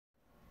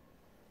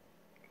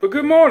But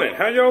good morning,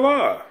 how y'all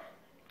are?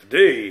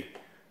 Today,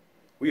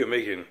 we are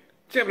making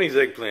Japanese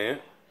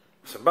eggplant,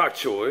 some bok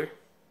choy,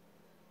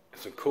 and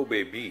some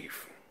Kobe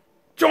beef.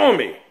 Join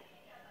me!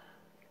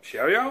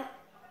 Shall y'all?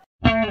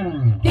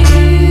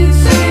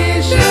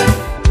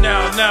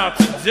 Now,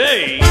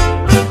 today...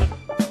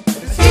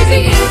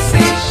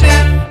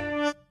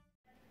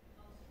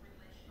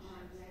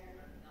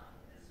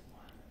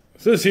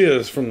 This here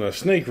is from the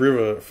Snake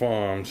River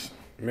Farms,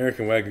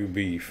 American Wagyu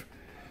beef.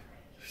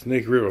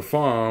 Snake River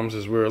Farms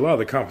is where a lot of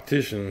the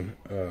competition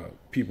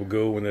people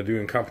go when they're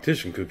doing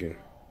competition cooking.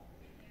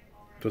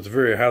 So it's a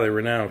very highly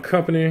renowned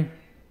company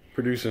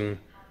producing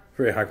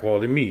very high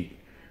quality meat.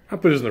 I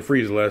put this in the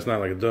freezer last night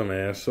like a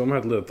dumbass, so I'm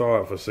gonna have to let it thaw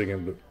out for a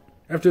second, but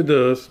after it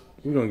does,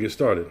 we're gonna get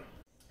started.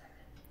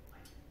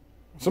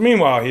 So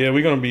meanwhile here,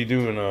 we're gonna be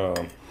doing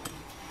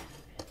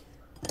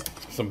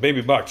some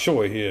baby bok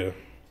choy here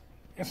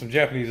and some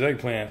Japanese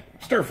eggplant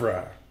stir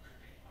fry.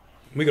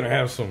 We're gonna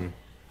have some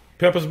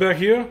peppers back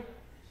here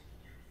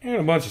and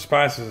a bunch of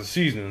spices and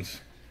seasonings.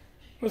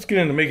 Let's get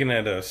into making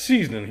that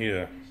seasoning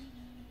here.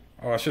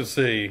 Or I should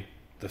say,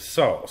 the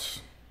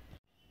sauce.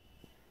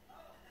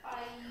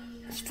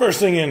 First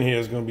thing in here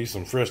is going to be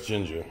some fresh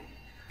ginger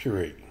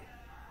puree.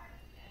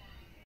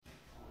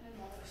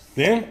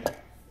 Then, a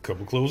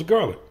couple cloves of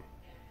garlic.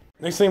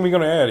 Next thing we're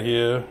going to add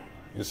here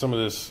is some of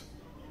this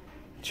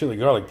chili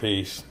garlic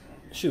paste.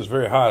 This shit is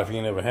very hot if you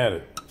ain't never had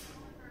it.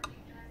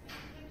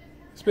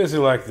 It's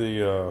basically like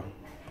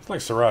it's like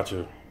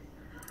sriracha.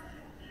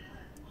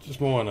 Just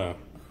more in a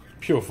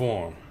pure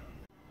form.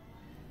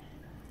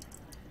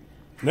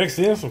 Next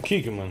in, some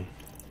curcumin,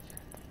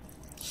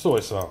 soy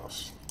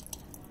sauce.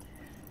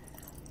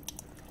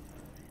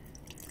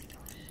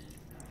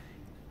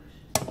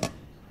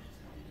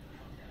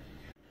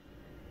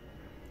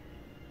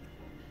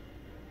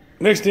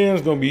 Next in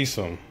is going to be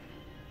some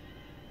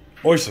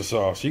oyster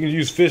sauce. You can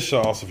use fish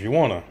sauce if you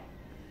want to.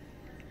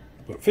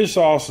 But fish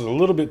sauce is a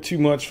little bit too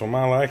much for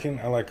my liking.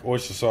 I like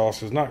oyster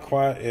sauce. It's not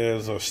quite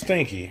as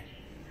stinky.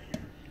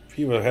 If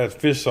you ever had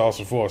fish sauce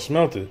before I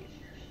smelt it,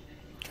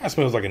 it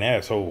smells like an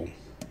asshole.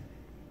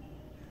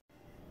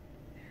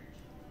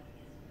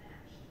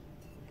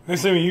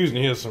 Next thing we're using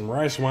here is some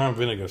rice wine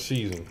vinegar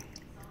seasoning.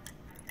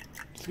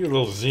 Let's get a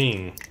little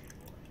zing.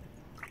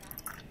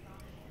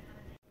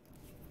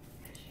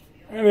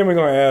 And then we're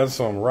going to add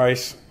some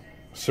rice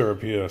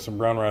syrup here, some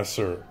brown rice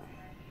syrup.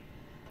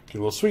 Get a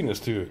little sweetness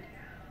to it.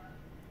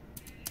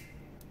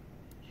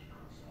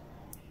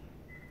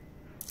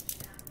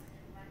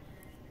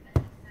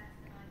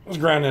 Let's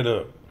grind it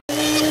up.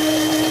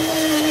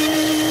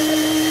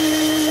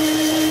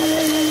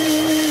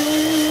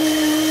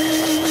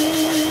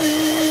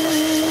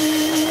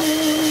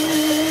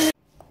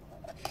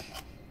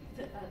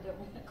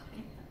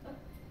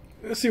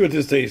 Let's see what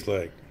this tastes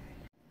like.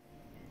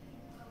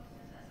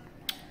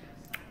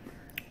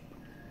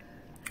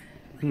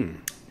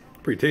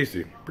 Pretty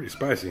tasty, pretty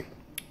spicy,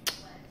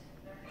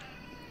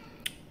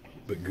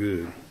 but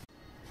good.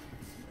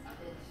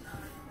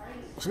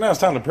 So now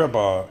it's time to prep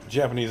our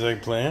Japanese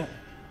eggplant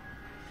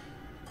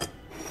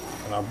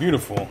and our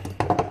beautiful,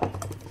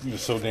 these are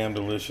so damn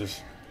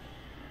delicious.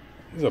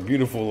 These are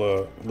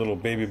beautiful little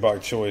baby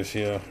bok choys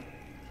here.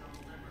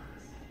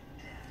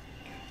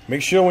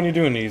 Make sure when you're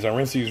doing these, I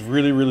rinse these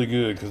really, really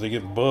good because they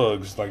get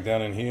bugs like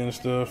down in here and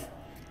stuff.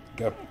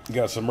 You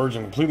got to submerge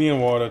them completely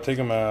in water, take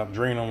them out,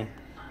 drain them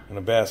in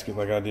a basket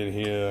like I did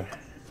here.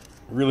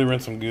 Really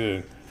rinse them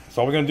good.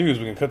 So all we're going to do is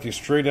we can cut these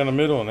straight down the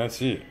middle and that's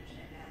it.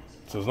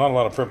 So there's not a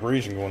lot of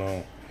preparation going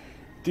on.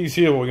 These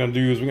here, what we're going to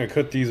do is we're going to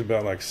cut these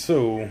about like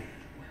so,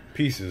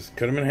 pieces.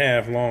 Cut them in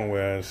half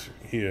longways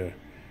here.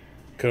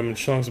 Cut them in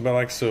chunks about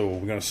like so.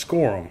 We're going to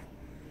score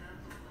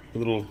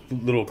them.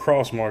 Little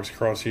cross marks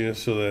across here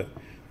so that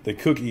they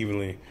cook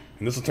evenly.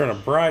 And this will turn a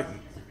bright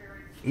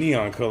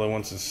neon color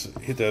once it's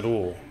hit that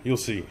oil. You'll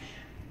see.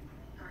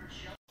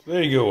 So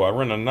there you go. I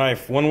run a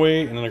knife one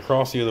way and then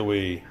across the other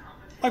way.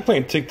 I like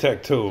playing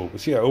tic-tac-toe.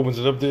 But see how it opens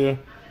it up there?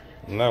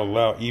 And that'll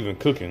allow even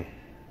cooking.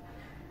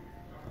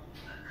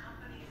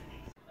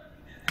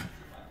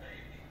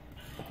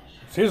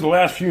 So here's the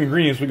last few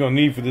ingredients we're going to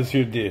need for this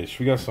here dish.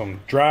 We got some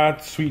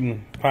dried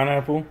sweetened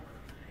pineapple,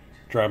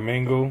 dried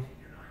mango,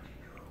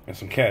 and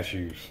some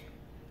cashews.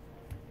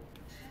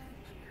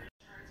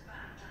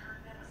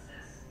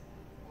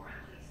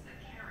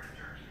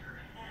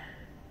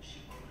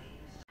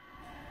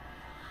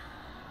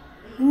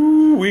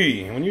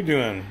 Ooh-wee. When you're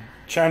doing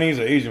Chinese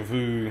or Asian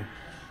food,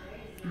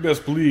 you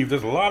best believe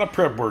there's a lot of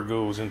prep work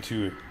goes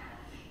into it.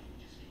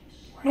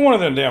 No one of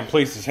them damn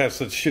places have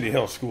such shitty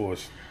health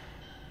scores.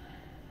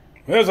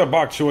 There's our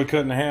bok choy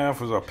cut in half.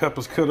 There's our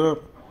peppers cut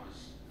up.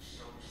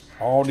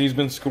 All these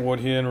been scored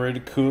here and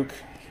ready to cook.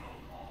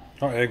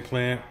 Our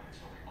eggplant.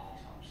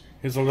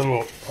 Here's a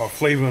little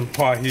flavoring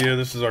pot here.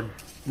 This is our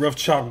rough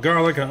chopped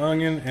garlic, an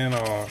onion, and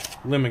our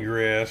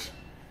lemongrass.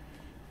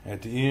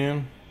 At the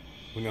end,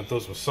 we're going to throw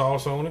some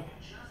sauce on it.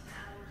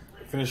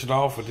 Finish it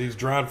off with these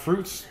dried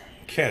fruits,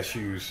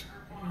 cashews,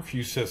 and a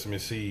few sesame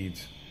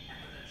seeds.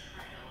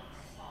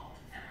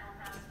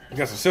 We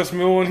got some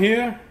sesame oil in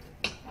here.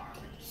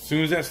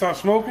 soon as that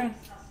starts smoking,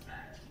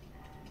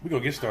 we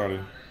gonna get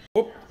started.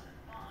 Oh,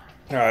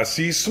 I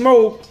see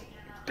smoke.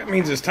 That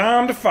means it's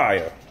time to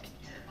fire.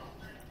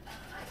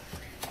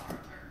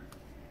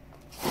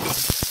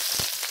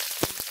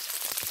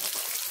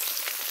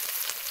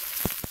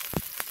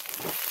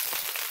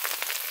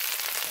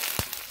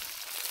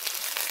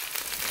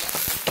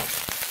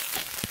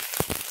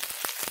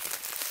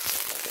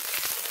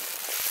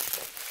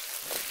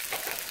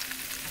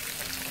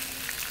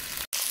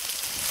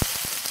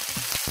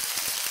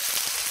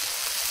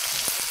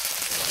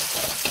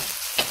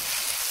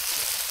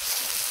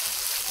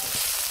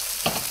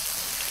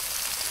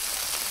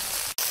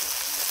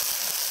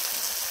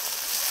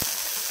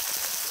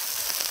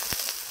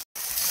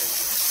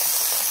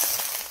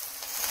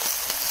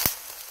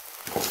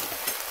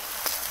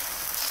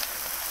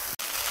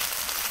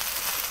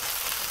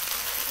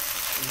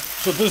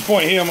 So at this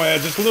point here, I'm gonna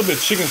add just a little bit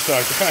of chicken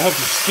stock to kind of help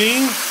the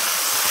steam,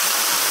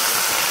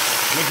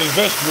 make the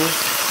vegetables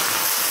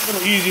a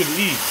little easier to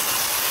eat.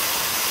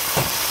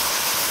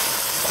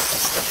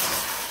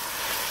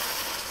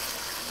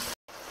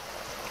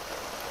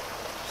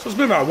 So it's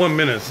been about 1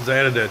 minute since I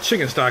added that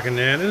chicken stock in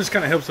there, and it just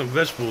kind of helps some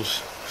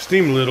vegetables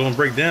steam a little and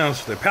break down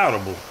so they're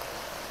palatable.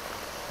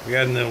 We're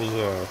adding those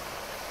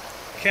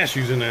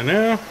cashews in there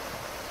now.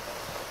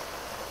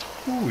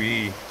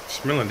 Ooh-wee,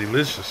 smelling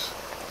delicious.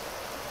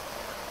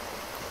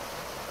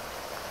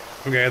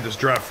 We're gonna add this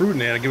dry fruit in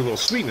there to give a little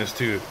sweetness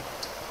to it.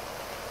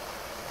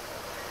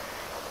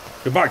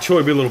 The bok choy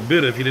would be a little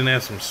bitter if you didn't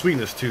add some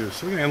sweetness to it.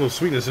 So we're gonna add a little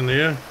sweetness in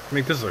there.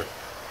 Make this a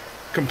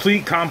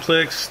complete,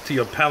 complex to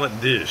your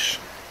palate dish.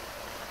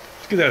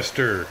 Let's give that a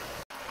stir.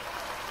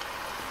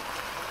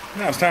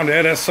 Now it's time to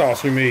add that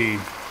sauce we made.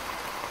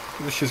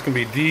 This shit's gonna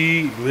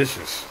be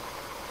delicious.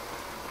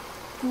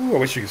 Ooh, I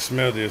wish you could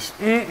smell this.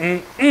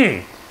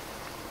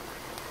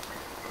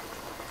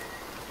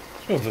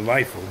 Smells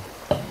delightful.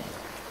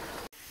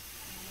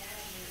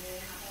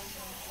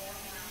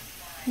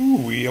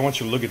 Ooh-wee, I want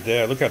you to look at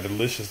that. Look how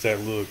delicious that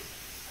looks.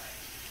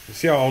 You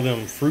see how all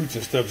them fruits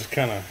and stuff just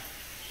kind of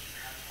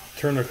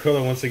turn their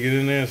color once they get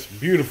in there? It's a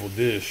beautiful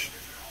dish.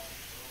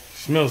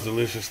 Smells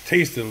delicious,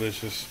 tastes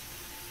delicious.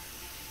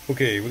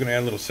 Okay, we're gonna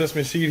add a little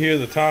sesame seed here at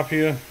the top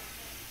here.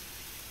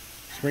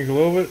 Sprinkle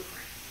over it.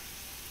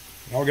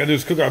 All we gotta do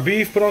is cook our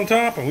beef, put on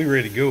top, and we're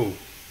ready to go.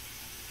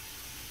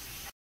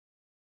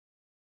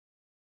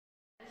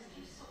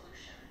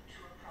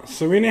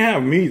 So we didn't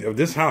have meat of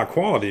this high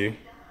quality.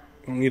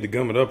 Don't need to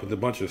gum it up with a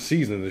bunch of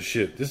seasoning and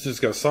shit. This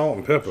just got salt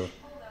and pepper.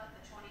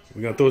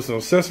 We're gonna throw some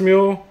sesame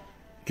oil,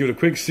 give it a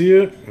quick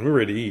sear, and we're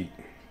ready to eat.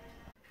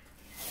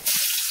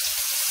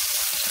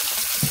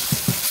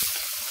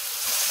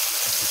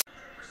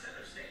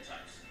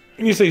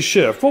 And you say,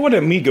 Chef, what would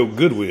that meat go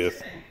good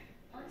with?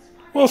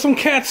 Well, some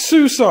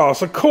katsu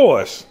sauce, of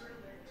course.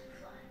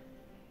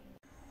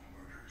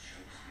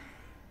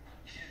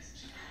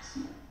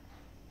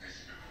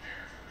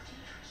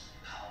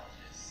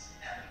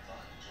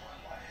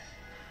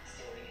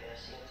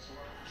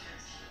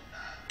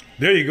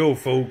 There you go,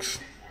 folks.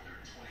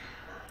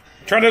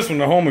 Try this one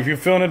at home if you're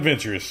feeling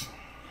adventurous.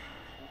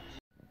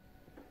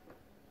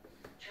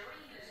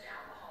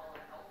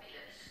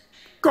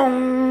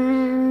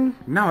 Gong!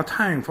 Now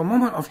time for a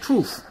moment of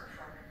truth.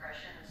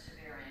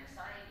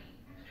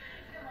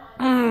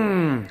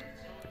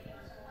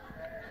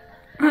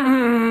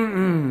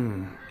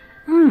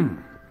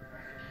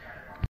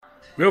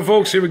 Well,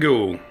 folks, here we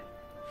go.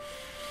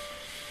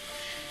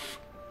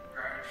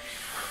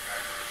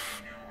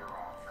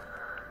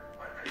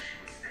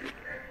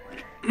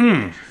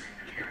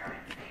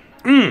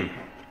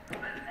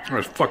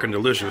 That's fucking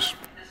delicious.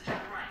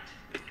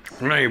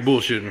 I ain't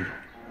bullshitting.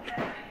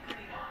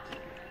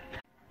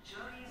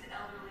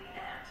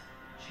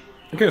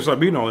 I can't stop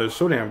eating all this. It's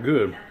so damn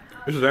good.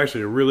 This is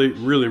actually a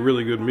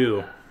really good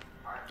meal.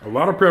 A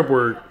lot of prep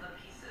work,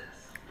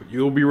 but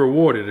you'll be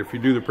rewarded if you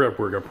do the prep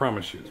work. I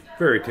promise you. It's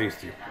very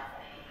tasty.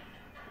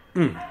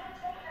 I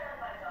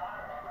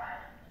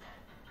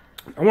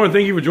want to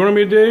thank you for joining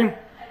me today.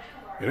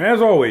 And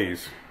as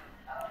always,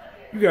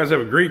 you guys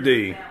have a great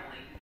day.